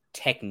using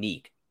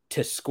technique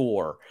to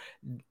score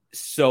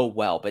so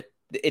well, but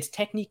it's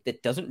technique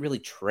that doesn't really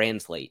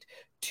translate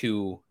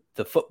to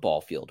the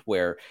football field,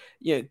 where,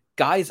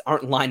 guys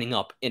aren't lining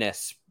up in a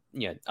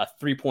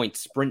 3-point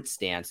sprint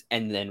stance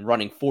and then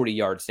running 40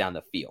 yards down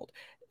the field.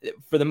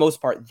 For the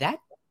most part, that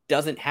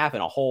doesn't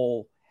happen a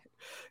whole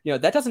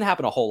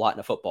lot in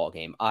a football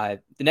game. The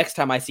next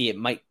time I see it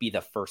might be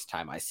the first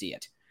time I see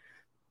it.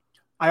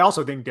 I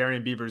also think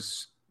Darian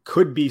Beavers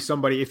could be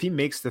somebody, if he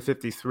makes the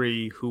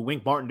 53, who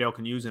Wink Martindale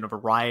can use in a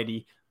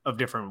variety of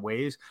different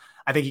ways.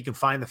 I think he can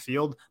find the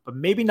field, but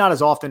maybe not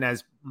as often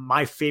as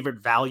my favorite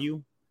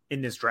value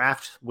in this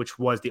draft, which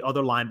was the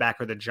other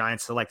linebacker the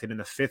Giants selected in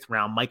the 5th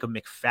round, Micah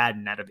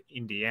McFadden out of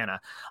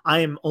Indiana. I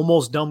am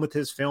almost done with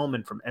his film,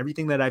 and from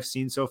everything that I've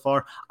seen so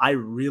far, I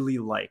really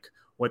like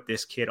what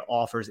this kid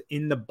offers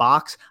in the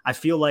box. I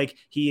feel like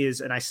he is,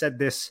 and I said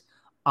this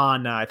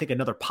on, I think,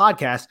 another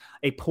podcast,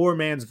 a poor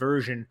man's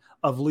version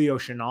of Leo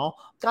Chenal.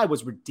 Guy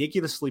was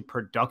ridiculously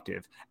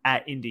productive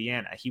at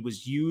Indiana. He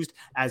was used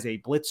as a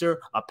blitzer,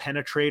 a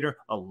penetrator,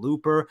 a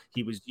looper.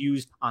 He was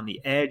used on the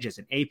edge as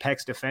an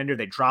apex defender.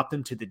 They dropped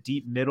him to the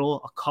deep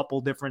middle a couple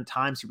different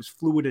times. He was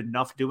fluid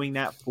enough doing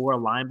that for a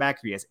linebacker.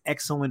 He has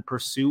excellent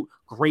pursuit,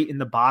 great in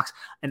the box.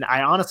 And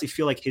I honestly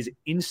feel like his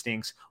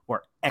instincts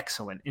were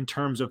excellent in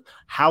terms of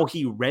how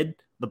he read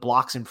the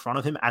blocks in front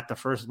of him at the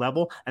first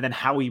level, and then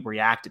how he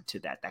reacted to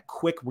that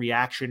quick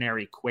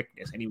reactionary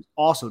quickness. And he was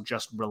also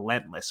just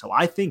relentless. So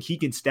I think he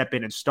can step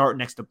in and start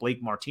next to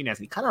Blake Martinez.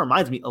 He kind of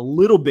reminds me a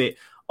little bit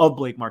of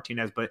Blake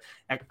Martinez, but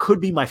that could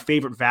be my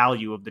favorite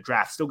value of the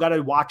draft. Still got to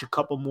watch a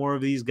couple more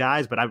of these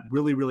guys, but I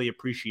really, really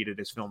appreciated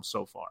his film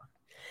so far.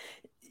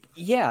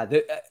 Yeah,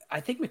 I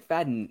think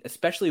McFadden,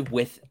 especially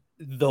with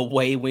the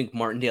way Wink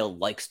Martindale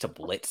likes to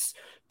blitz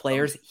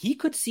players, he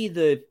could see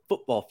the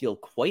football field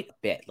quite a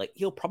bit. Like,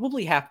 he'll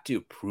probably have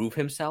to prove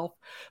himself,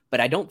 but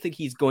I don't think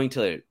he's going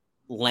to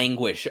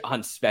languish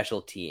on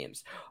special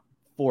teams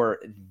for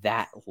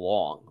that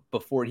long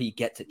before he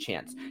gets a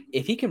chance.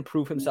 If he can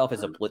prove himself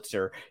as a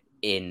blitzer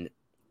in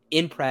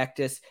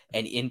practice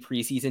and in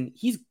preseason,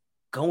 he's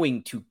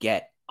going to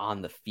get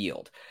on the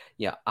field.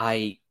 Yeah,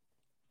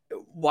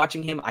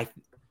 watching him, I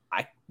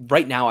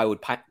right now I would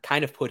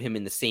kind of put him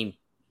in the same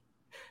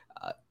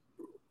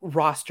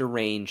roster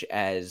range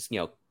as,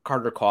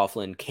 Carter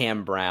Coughlin,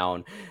 Cam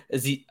Brown,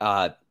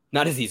 not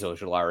Azeez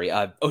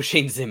Ojulari,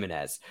 O'Shane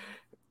Ximines.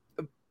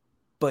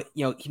 But,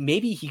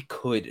 maybe he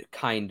could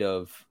kind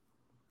of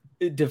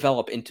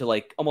develop into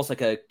almost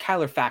like a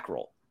Kyler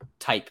Fackrell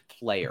type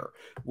player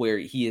where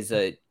he is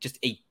just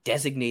a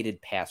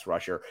designated pass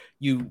rusher.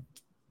 You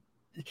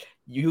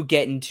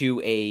get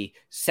into a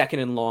second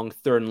and long,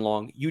 third and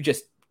long, you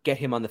just get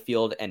him on the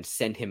field and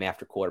send him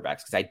after quarterbacks,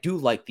 because I do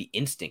like the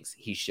instincts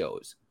he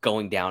shows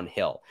going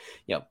downhill,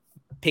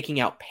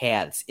 picking out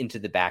paths into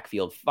the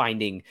backfield,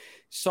 finding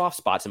soft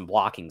spots and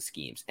blocking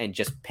schemes, and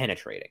just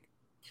penetrating.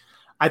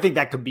 I think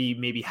that could be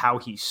maybe how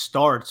he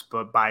starts,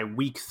 but by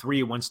week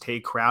 3, once Tay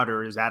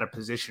Crowder is out of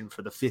position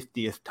for the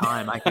 50th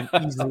time, I can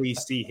easily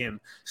see him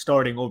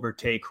starting over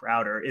Tay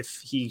Crowder if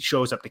he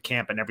shows up to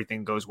camp and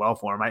everything goes well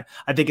for him.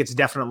 I think it's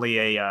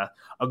definitely a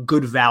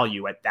good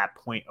value at that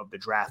point of the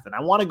draft. And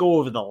I want to go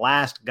over the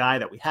last guy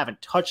that we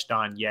haven't touched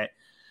on yet,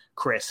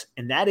 Chris,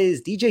 and that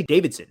is DJ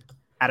Davidson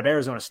out of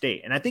Arizona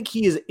State. And I think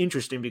he is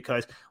interesting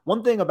because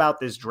one thing about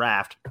this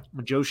draft,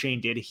 what Joe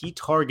Schoen did, he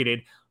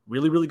targeted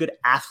really, really good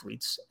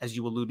athletes, as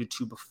you alluded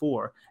to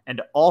before,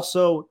 and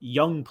also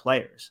young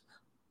players.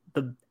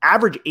 The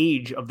average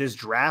age of this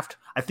draft,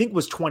 I think,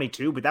 was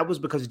 22, but that was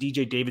because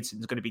DJ Davidson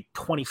is going to be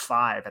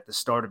 25 at the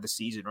start of the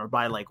season or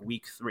by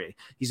week 3.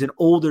 He's an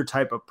older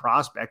type of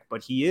prospect,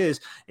 but he is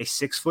a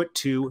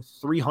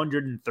 6'2",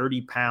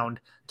 330-pound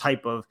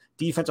type of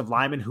defensive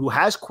lineman who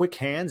has quick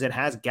hands and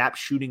has gap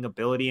shooting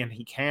ability, and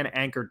he can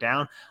anchor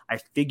down. I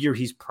figure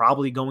he's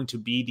probably going to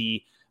be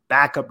the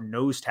backup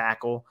nose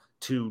tackle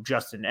to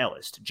Justin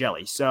Ellis, to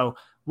Jelly. So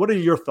what are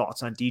your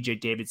thoughts on DJ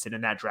Davidson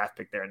and that draft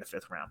pick there in the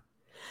 5th round?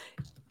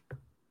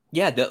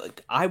 Yeah,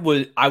 I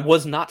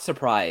was not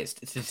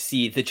surprised to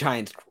see the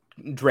Giants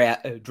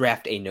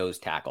draft a nose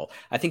tackle.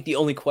 I think the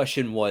only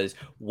question was,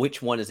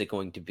 which one is it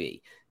going to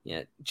be?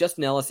 Yeah,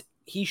 Justin Ellis,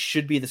 he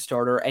should be the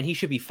starter and he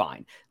should be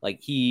fine.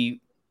 I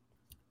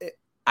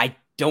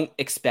don't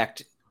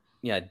expect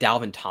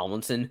Dalvin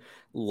Tomlinson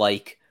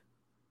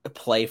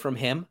play from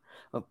him.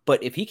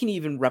 But if he can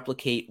even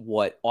replicate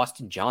what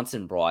Austin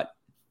Johnson brought,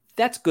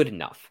 that's good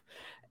enough.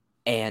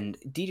 And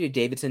DJ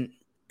Davidson,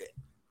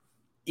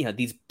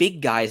 these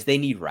big guys, they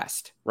need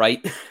rest,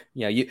 right?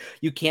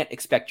 You can't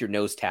expect your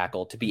nose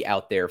tackle to be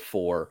out there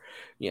for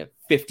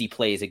 50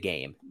 plays a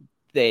game.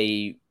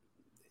 The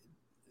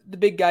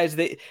big guys,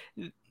 they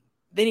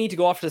need to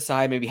go off to the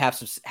side, maybe have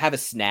a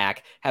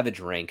snack, have a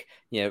drink,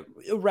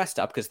 rest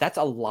up, because that's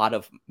a lot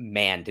of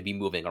man to be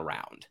moving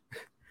around.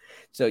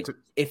 So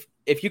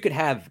if you could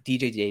have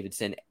DJ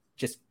Davidson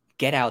just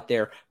get out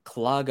there,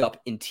 clog up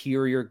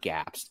interior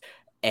gaps,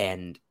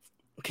 and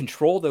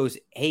control those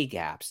A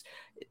gaps,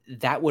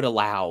 that would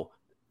allow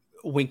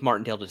Wink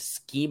Martindale to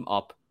scheme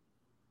up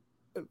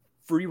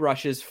free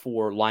rushes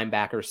for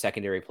linebackers,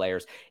 secondary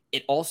players.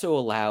 It also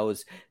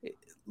allows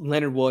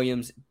Leonard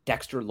Williams,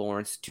 Dexter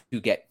Lawrence to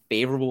get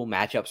favorable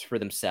matchups for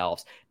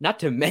themselves, not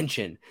to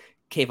mention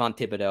Kayvon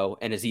Thibodeau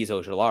and Azeez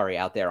Ojulari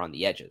out there on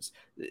the edges.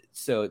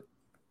 So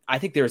I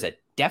think there's a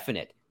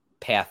definite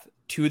path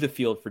to the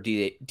field for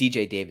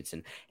DJ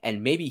Davidson,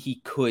 and maybe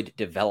he could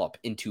develop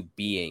into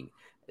being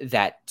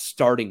that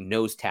starting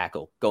nose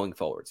tackle going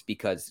forwards,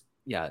 because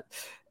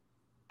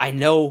I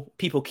know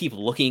people keep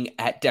looking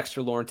at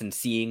Dexter Lawrence and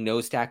seeing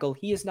nose tackle.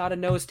 He is not a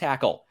nose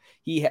tackle.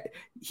 He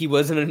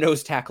wasn't a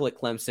nose tackle at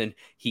Clemson.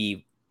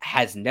 He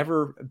has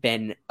never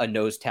been a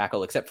nose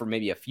tackle except for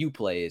maybe a few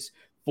plays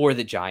for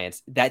the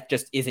Giants. That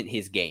just isn't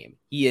his game.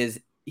 He is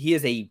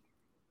a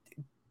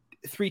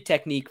 3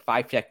 technique,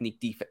 5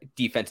 technique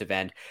defensive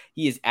end.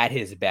 He is at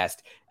his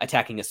best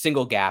attacking a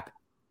single gap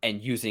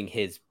and using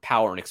his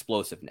power and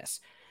explosiveness.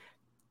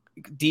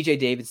 DJ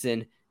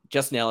Davidson,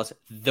 Justin Ellis,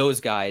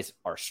 those guys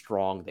are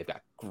strong. They've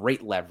got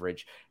great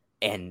leverage,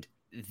 and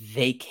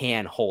they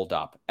can hold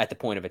up at the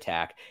point of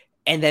attack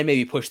and then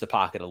maybe push the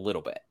pocket a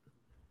little bit.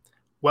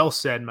 Well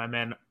said, my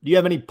man. Do you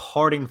have any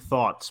parting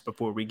thoughts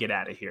before we get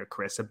out of here,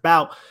 Chris,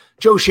 about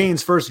Joe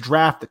Schoen's first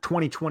draft, the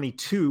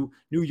 2022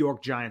 New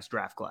York Giants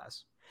draft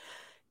class?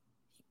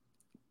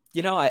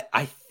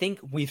 I think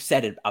we've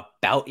said it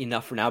about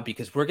enough for now,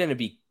 because we're going to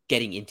be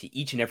getting into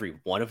each and every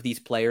one of these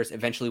players.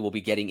 Eventually, we'll be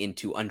getting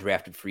into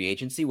undrafted free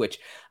agency, which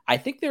I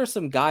think there are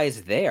some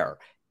guys there,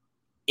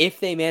 if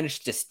they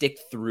manage to stick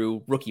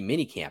through rookie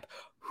minicamp,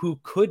 who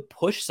could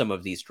push some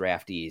of these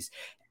draftees,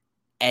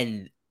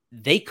 and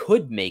they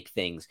could make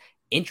things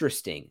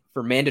interesting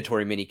for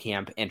mandatory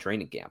minicamp and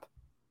training camp.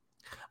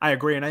 I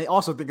agree. And I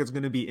also think it's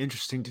going to be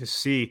interesting to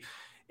see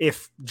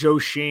if Joe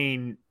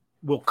Schoen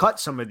will cut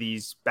some of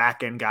these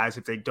back end guys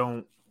if they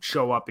don't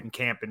show up in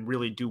camp and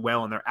really do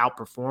well and they're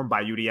outperformed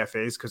by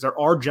UDFAs, because there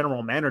are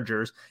general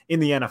managers in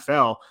the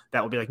NFL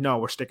that will be like, no,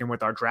 we're sticking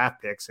with our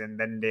draft picks, and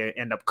then they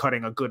end up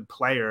cutting a good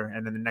player,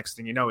 and then the next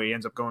thing you know, he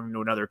ends up going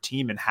to another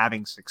team and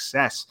having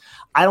success.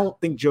 I don't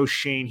think Joe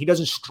Schoen, he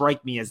doesn't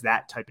strike me as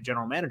that type of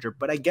general manager,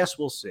 but I guess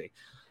we'll see.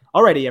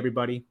 Alrighty,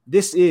 everybody,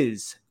 this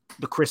is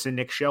the Chris and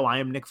Nick Show. I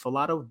am Nick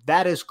Filato.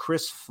 That is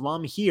Chris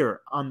Pflum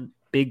here on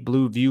Big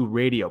Blue View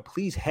Radio.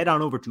 Please head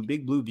on over to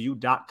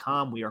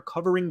bigblueview.com. We are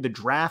covering the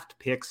draft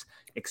picks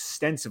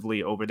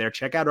extensively over there.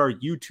 Check out our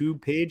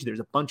YouTube page. There's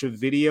a bunch of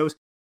videos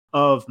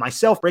of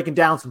myself breaking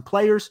down some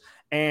players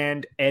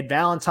and Ed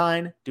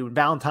Valentine doing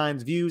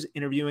Valentine's views,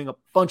 interviewing a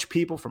bunch of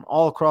people from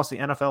all across the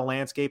NFL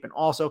landscape, and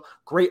also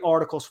great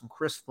articles from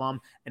Chris Pflum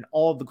and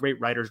all of the great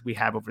writers we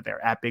have over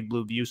there at Big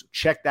Blue View. So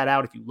check that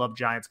out if you love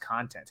Giants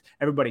content.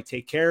 Everybody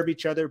take care of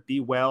each other, be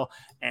well,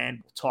 and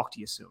we'll talk to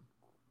you soon.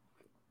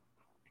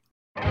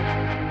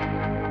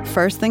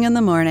 First thing in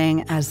the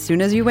morning, as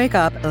soon as you wake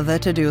up, the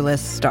to-do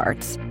list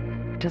starts.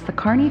 Does the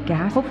car need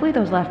gas? Hopefully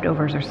those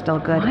leftovers are still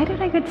good. Why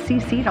did I get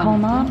CC'd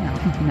on Mom?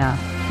 No.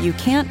 You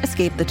can't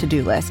escape the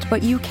to-do list,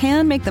 but you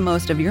can make the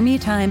most of your me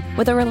time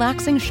with a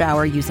relaxing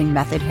shower using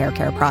Method Hair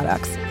Care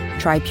products.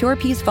 Try Pure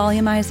Peace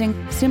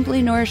Volumizing,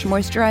 Simply Nourish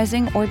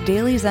Moisturizing, or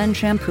Daily Zen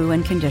Shampoo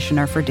and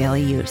Conditioner for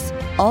daily use.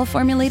 All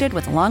formulated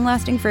with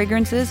long-lasting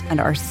fragrances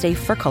and are safe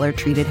for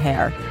color-treated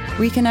hair.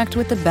 Reconnect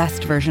with the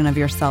best version of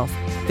yourself.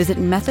 Visit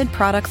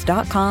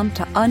methodproducts.com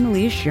to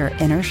unleash your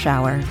inner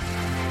shower.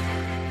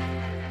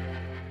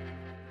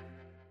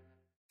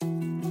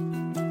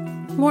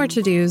 More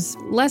to-dos,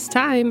 less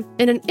time,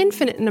 and an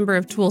infinite number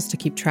of tools to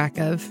keep track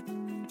of.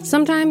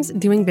 Sometimes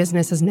doing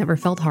business has never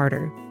felt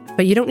harder,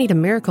 but you don't need a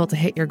miracle to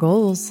hit your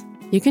goals.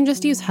 You can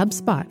just use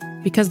HubSpot,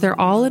 because their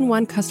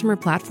all-in-one customer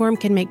platform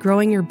can make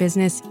growing your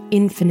business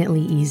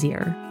infinitely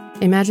easier.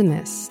 Imagine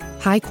this: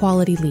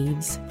 high-quality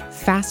leads,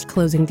 fast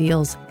closing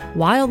deals,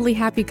 wildly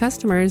happy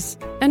customers,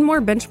 and more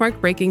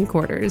benchmark-breaking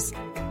quarters.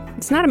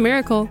 It's not a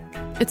miracle,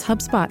 it's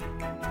HubSpot.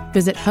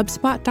 Visit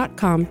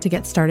HubSpot.com to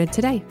get started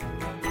today.